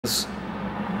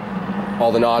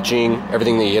all the notching,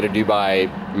 everything that you had to do by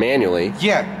manually.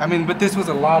 Yeah, I mean, but this was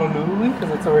a lot of noodling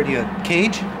because it's already a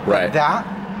cage. Right. That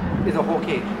is a whole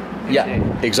cage. Yeah,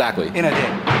 exactly. In a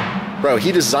day. Bro,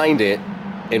 he designed it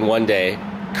in one day,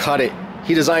 cut it.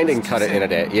 He designed it and cut it in a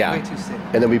day. Yeah. Way too sick.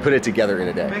 And then we put it together in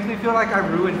a day. It makes me feel like I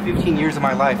ruined 15 years of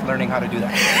my life learning how to do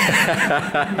that.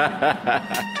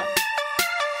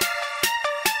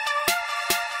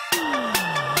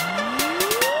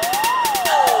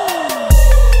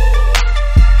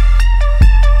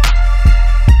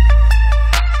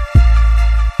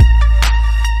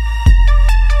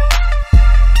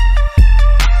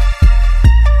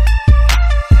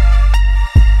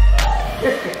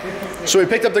 So we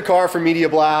picked up the car from Media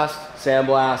Blast,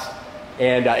 Sandblast,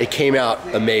 and it came out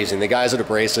amazing. The guys at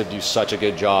Abrasive do such a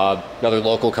good job. Another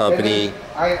local company.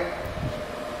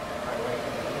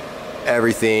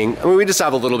 Everything. I mean, we just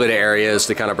have a little bit of areas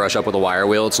to kind of brush up with a wire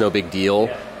wheel. It's no big deal,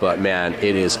 but man,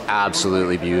 it is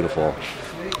absolutely beautiful.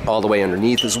 All the way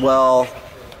underneath as well.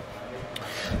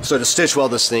 So to stitch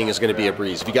weld this thing is going to be a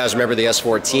breeze. If you guys remember the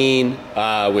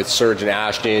S15 with Surge and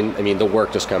Ashton, I mean, the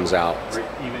work just comes out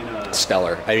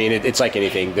stellar. I mean, it's like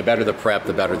anything. The better the prep,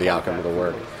 the better the outcome of the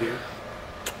work.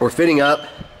 We're fitting up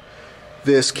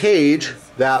this cage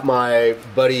that my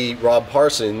buddy Rob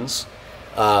Parsons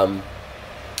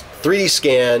 3D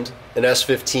scanned an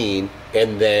S15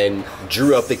 and then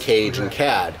drew up the cage in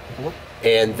CAD.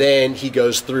 And then he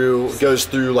goes through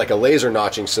like a laser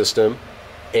notching system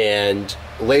and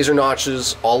laser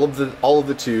notches all of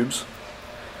the tubes,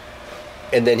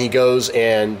 and then he goes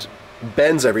and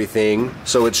bends everything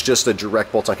so it's just a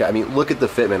direct bolt on CAD. I mean, look at the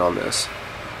fitment on this.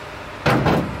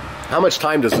 How much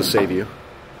time does this save you?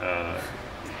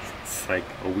 It's like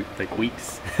a week, like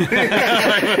weeks. That's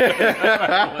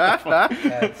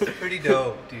pretty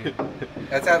dope, dude.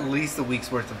 That's at least a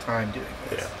week's worth of time doing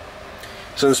this. Yeah.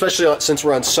 So especially since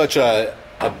we're on such a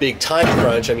big time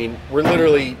crunch, I mean, we're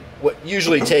literally, what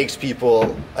usually takes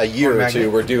people a year or two,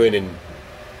 we're doing in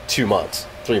 2 months,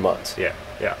 3 months. Yeah,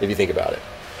 yeah. If you think about it.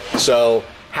 So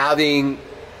having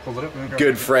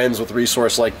good friends with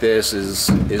resource like this is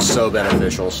so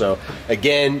beneficial. So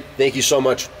again, thank you so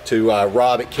much to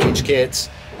Rob at CageKits.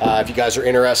 If you guys are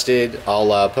interested,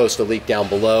 I'll post a link down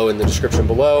below in the description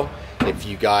below. If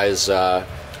you guys are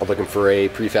looking for a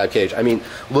prefab cage, I mean,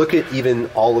 look at even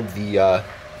all of the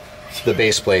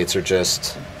base plates are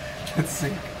just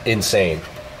insane.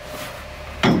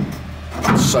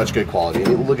 Such good quality. I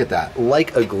mean, look at that.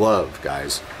 Like a glove,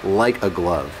 guys. Like a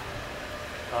glove.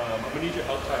 I'm going to need your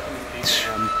help tracking these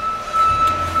things.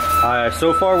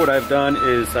 So far what I've done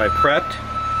is I prepped.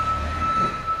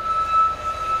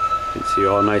 You can see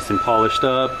all nice and polished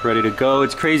up, ready to go.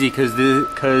 It's crazy because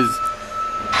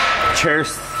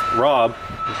Chairslayer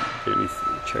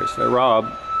Rob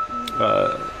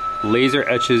laser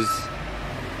etches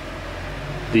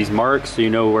these marks so you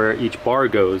know where each bar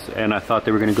goes, and I thought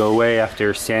they were going to go away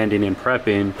after sanding and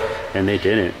prepping, and they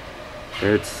didn't.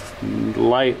 It's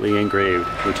lightly engraved,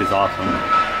 which is awesome.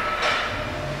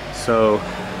 So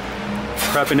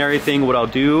prepping everything, what I'll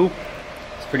do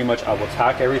is pretty much I will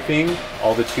tack everything,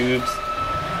 all the tubes.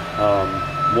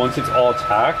 Once it's all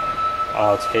tacked,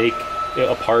 I'll take it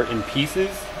apart in pieces,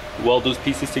 weld those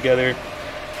pieces together,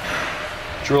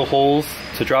 drill holes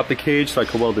to drop the cage so I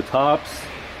can weld the tops,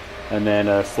 and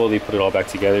then slowly put it all back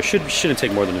together. Shouldn't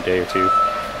take more than a day or two.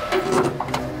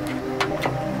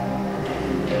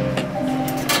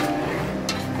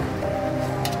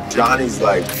 Johnny's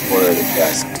like one of the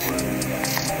best.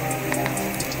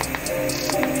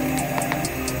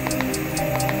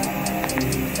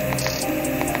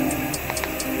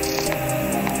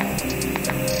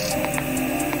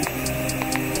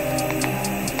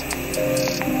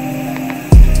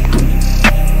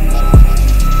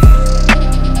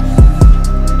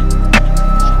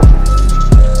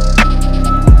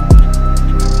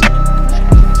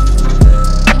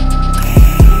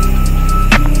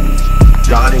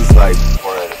 Johnny's like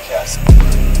one of the best.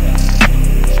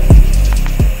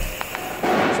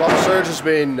 So while the Surge has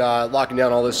been locking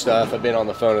down all this stuff, I've been on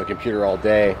the phone with the computer all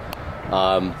day.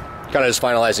 Kind of just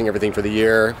finalizing everything for the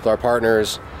year with our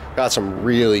partners. Got some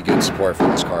really good support for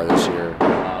this car this year.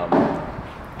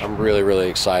 I'm really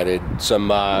excited.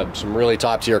 Some really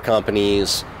top tier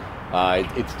companies.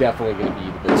 It's definitely going to be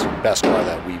the best car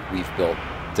that we've built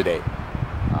to date.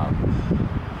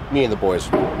 Me and the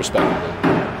boys, respectively.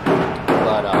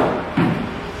 But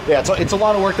yeah, it's a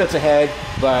lot of work that's ahead,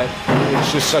 but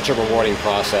it's just such a rewarding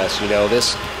process. You know,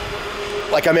 this,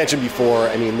 like I mentioned before,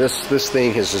 I mean, this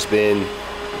thing has just been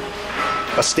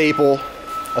a staple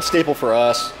for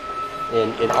us.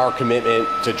 in our commitment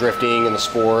to drifting and the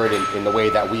sport and in the way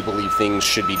that we believe things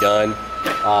should be done,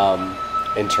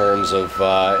 in terms of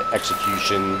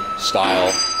execution,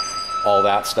 style, all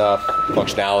that stuff,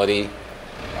 functionality.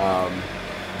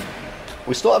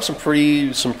 We still have some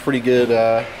pretty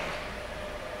good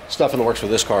stuff in the works for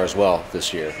this car as well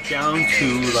this year. Down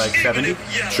to like 70?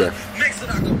 Sure.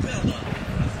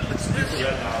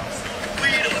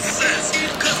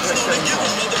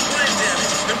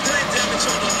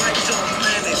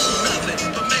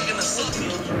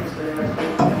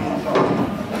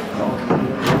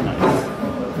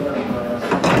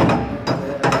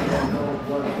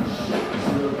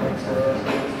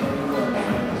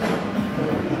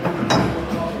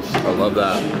 I love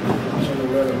that.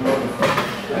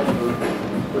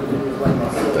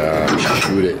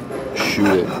 Shoot it. Shoot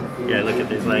it. Yeah, look at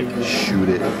this, like, Shoot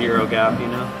it. zero gap, you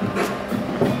know?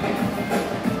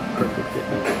 Perfect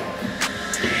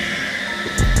fit.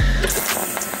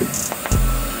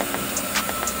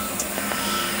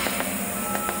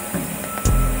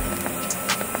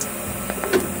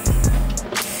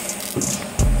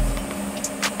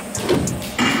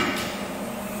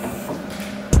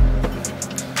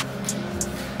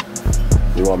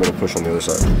 You want me to push on the other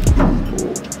side?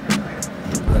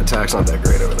 Ooh. That tack's not that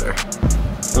great over there.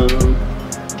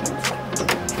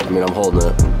 I mean, I'm holding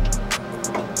it.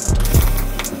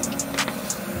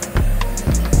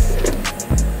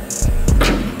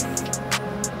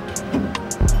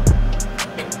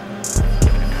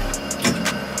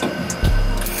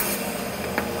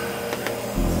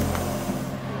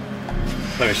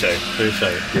 Let me show you. Let me show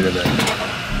you. Get in there.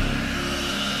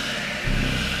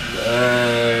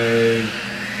 Dang.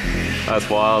 That's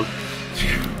wild.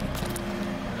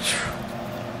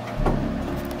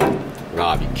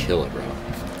 Rob, you kill it, bro.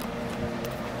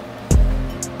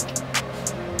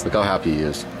 Look how happy he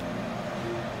is.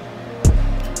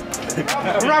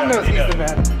 Rob knows he's the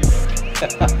man.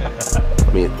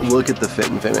 I mean, look at the fit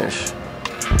and finish.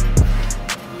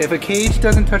 If a cage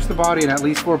doesn't touch the body in at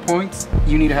least 4 points,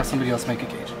 you need to have somebody else make a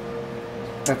cage.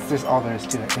 That's just all there is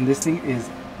to it. And this thing is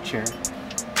cherry.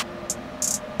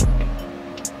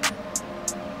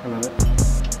 I love it.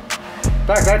 In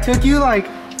fact, that took you like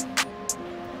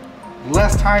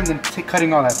less time than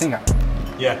cutting all that thing out.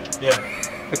 Yeah, yeah.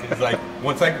 It's like,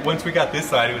 once we got this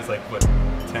side, it was like, what,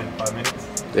 5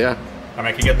 minutes? Yeah. I mean,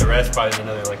 I could get the rest probably in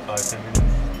another like 5-10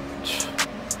 minutes.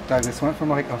 Dog, this went from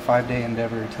like a 5-day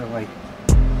endeavor to like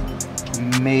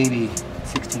maybe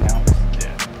 16 hours.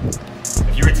 Yeah.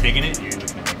 If you were taking it, you're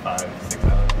looking at like 5-6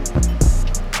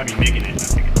 hours. I mean, making it, not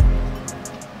taking it.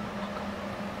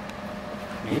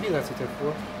 Maybe that's what they're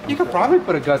for. You could probably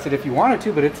put a gusset if you wanted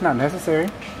to, but it's not necessary.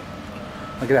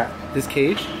 Look at that. This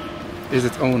cage is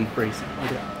its own bracing.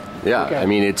 Look at that. Yeah, Okay. I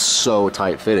mean, it's so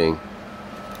tight fitting.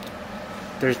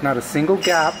 There's not a single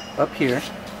gap up here.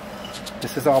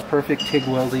 This is all perfect TIG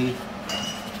weldy.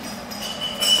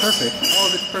 Perfect. All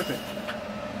of it's perfect.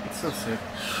 It's so sick.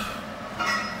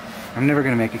 I'm never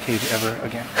gonna make a cage ever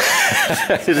again.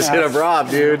 You just hit up Rob,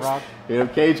 dude. Rob. Hit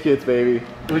up CageKits, baby.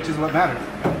 Which is what matters.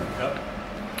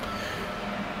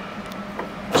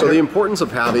 So the importance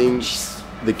of having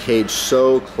the cage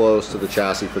so close to the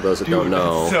chassis, for those that don't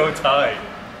know, It's so tight.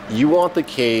 you want the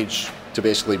cage to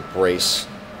basically brace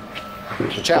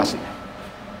the chassis.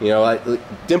 You know, like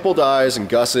dimple dies and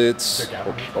gussets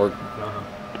or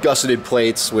gusseted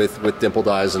plates with dimple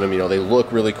dies in them, you know, they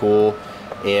look really cool,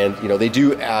 and you know they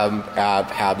do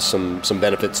have some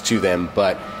benefits to them,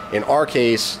 but in our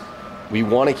case we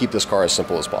want to keep this car as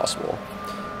simple as possible,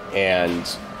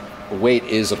 and weight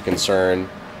is of concern.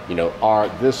 You know,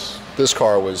 this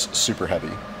car was super heavy.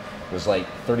 It was like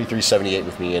 3378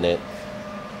 with me in it.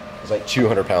 It was like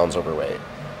 200 pounds overweight.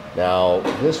 Now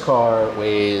this car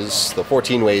weighs, the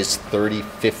 14 weighs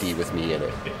 3050 with me in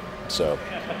it, so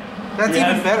That's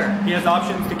even better. He has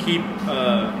options to keep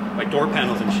like door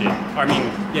panels and shit. I mean,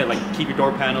 yeah, like keep your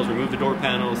door panels, remove the door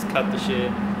panels, cut the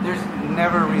shit. There's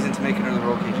never a reason to make another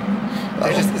roll cage.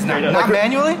 There's just it's not Like-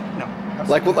 manually? No.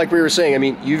 like we were saying, I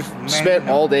mean, you've spent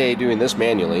all day doing this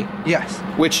manually, Yes.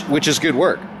 which is good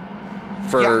work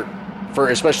for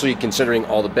especially considering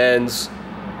all the bends,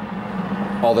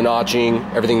 all the notching,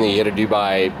 everything that you had to do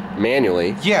by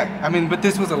manually. Yeah, I mean, but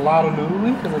this was a lot of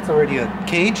noodling because it's already a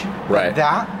cage. But Right.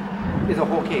 that is a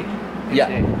whole cage. In a Yeah,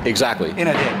 day. exactly. In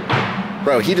a day.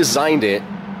 Bro, he designed it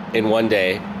in one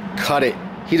day, cut it.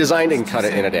 He designed it and cut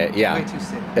it in a day. Yeah. Way too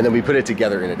sick. And then we put it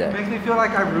together in a day. Makes me feel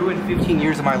like I ruined 15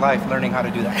 years of my life learning how to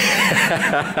do that.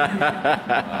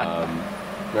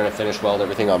 We're gonna finish weld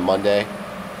everything on Monday,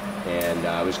 and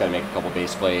we just gotta make a couple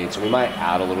base plates. And we might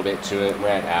add a little bit to it. We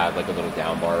might add like a little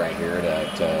down bar right here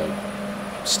to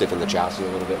stiffen the chassis a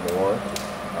little bit more.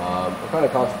 We're kind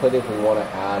of contemplating if we want to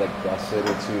add a gusset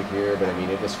or two here, but I mean,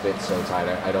 it just fits so tight.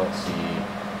 I don't see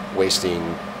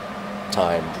wasting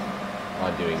time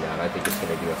on doing that. I think it's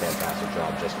going to do a fantastic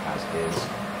job just as is.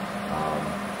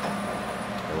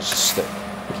 And let's just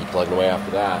keep plugging away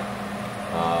after that.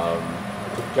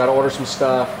 Got to order some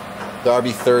stuff. The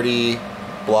RB30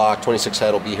 block 26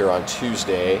 head will be here on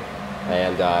Tuesday,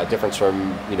 and difference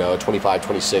from, you know, a 25,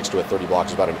 26 to a 30 block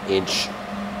is about an inch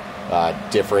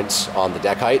difference on the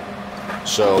deck height.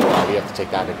 So we have to take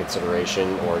that into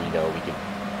consideration, or, you know,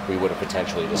 we would have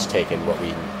potentially just taken what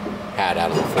we had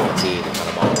out of the 14 and kind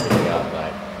of modeled everything up,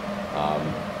 but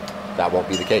that won't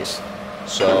be the case.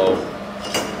 So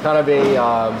kind of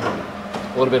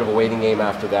a little bit of a waiting game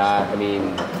after that. I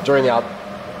mean, during the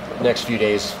next few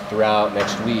days throughout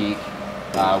next week,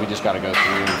 we just got to go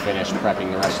through and finish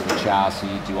prepping the rest of the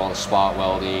chassis, do all the spot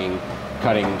welding,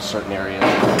 cutting certain areas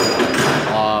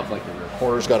off, like the rear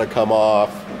quarters got to come off,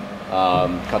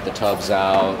 cut the tubs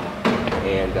out,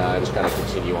 and just kind of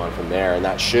continue on from there. And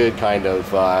that should kind of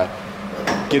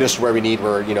get us to where we need,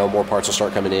 where, you know, more parts will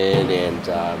start coming in, and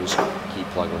just keep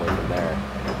plugging away from there.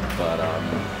 But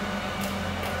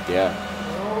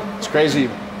yeah, it's crazy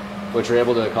what you're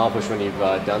able to accomplish when you've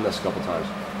done this a couple times.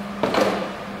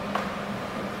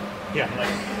 Yeah, like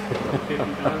 50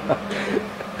 times.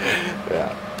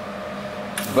 Yeah.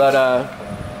 But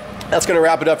that's going to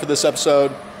wrap it up for this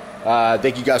episode.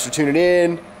 Thank you guys for tuning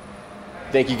in.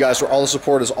 Thank you guys for all the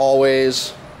support as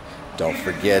always. Don't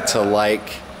forget to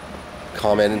like,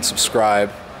 comment, and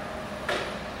subscribe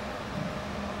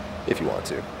if you want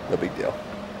to. No big deal.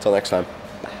 Until next time.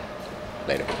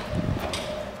 Later.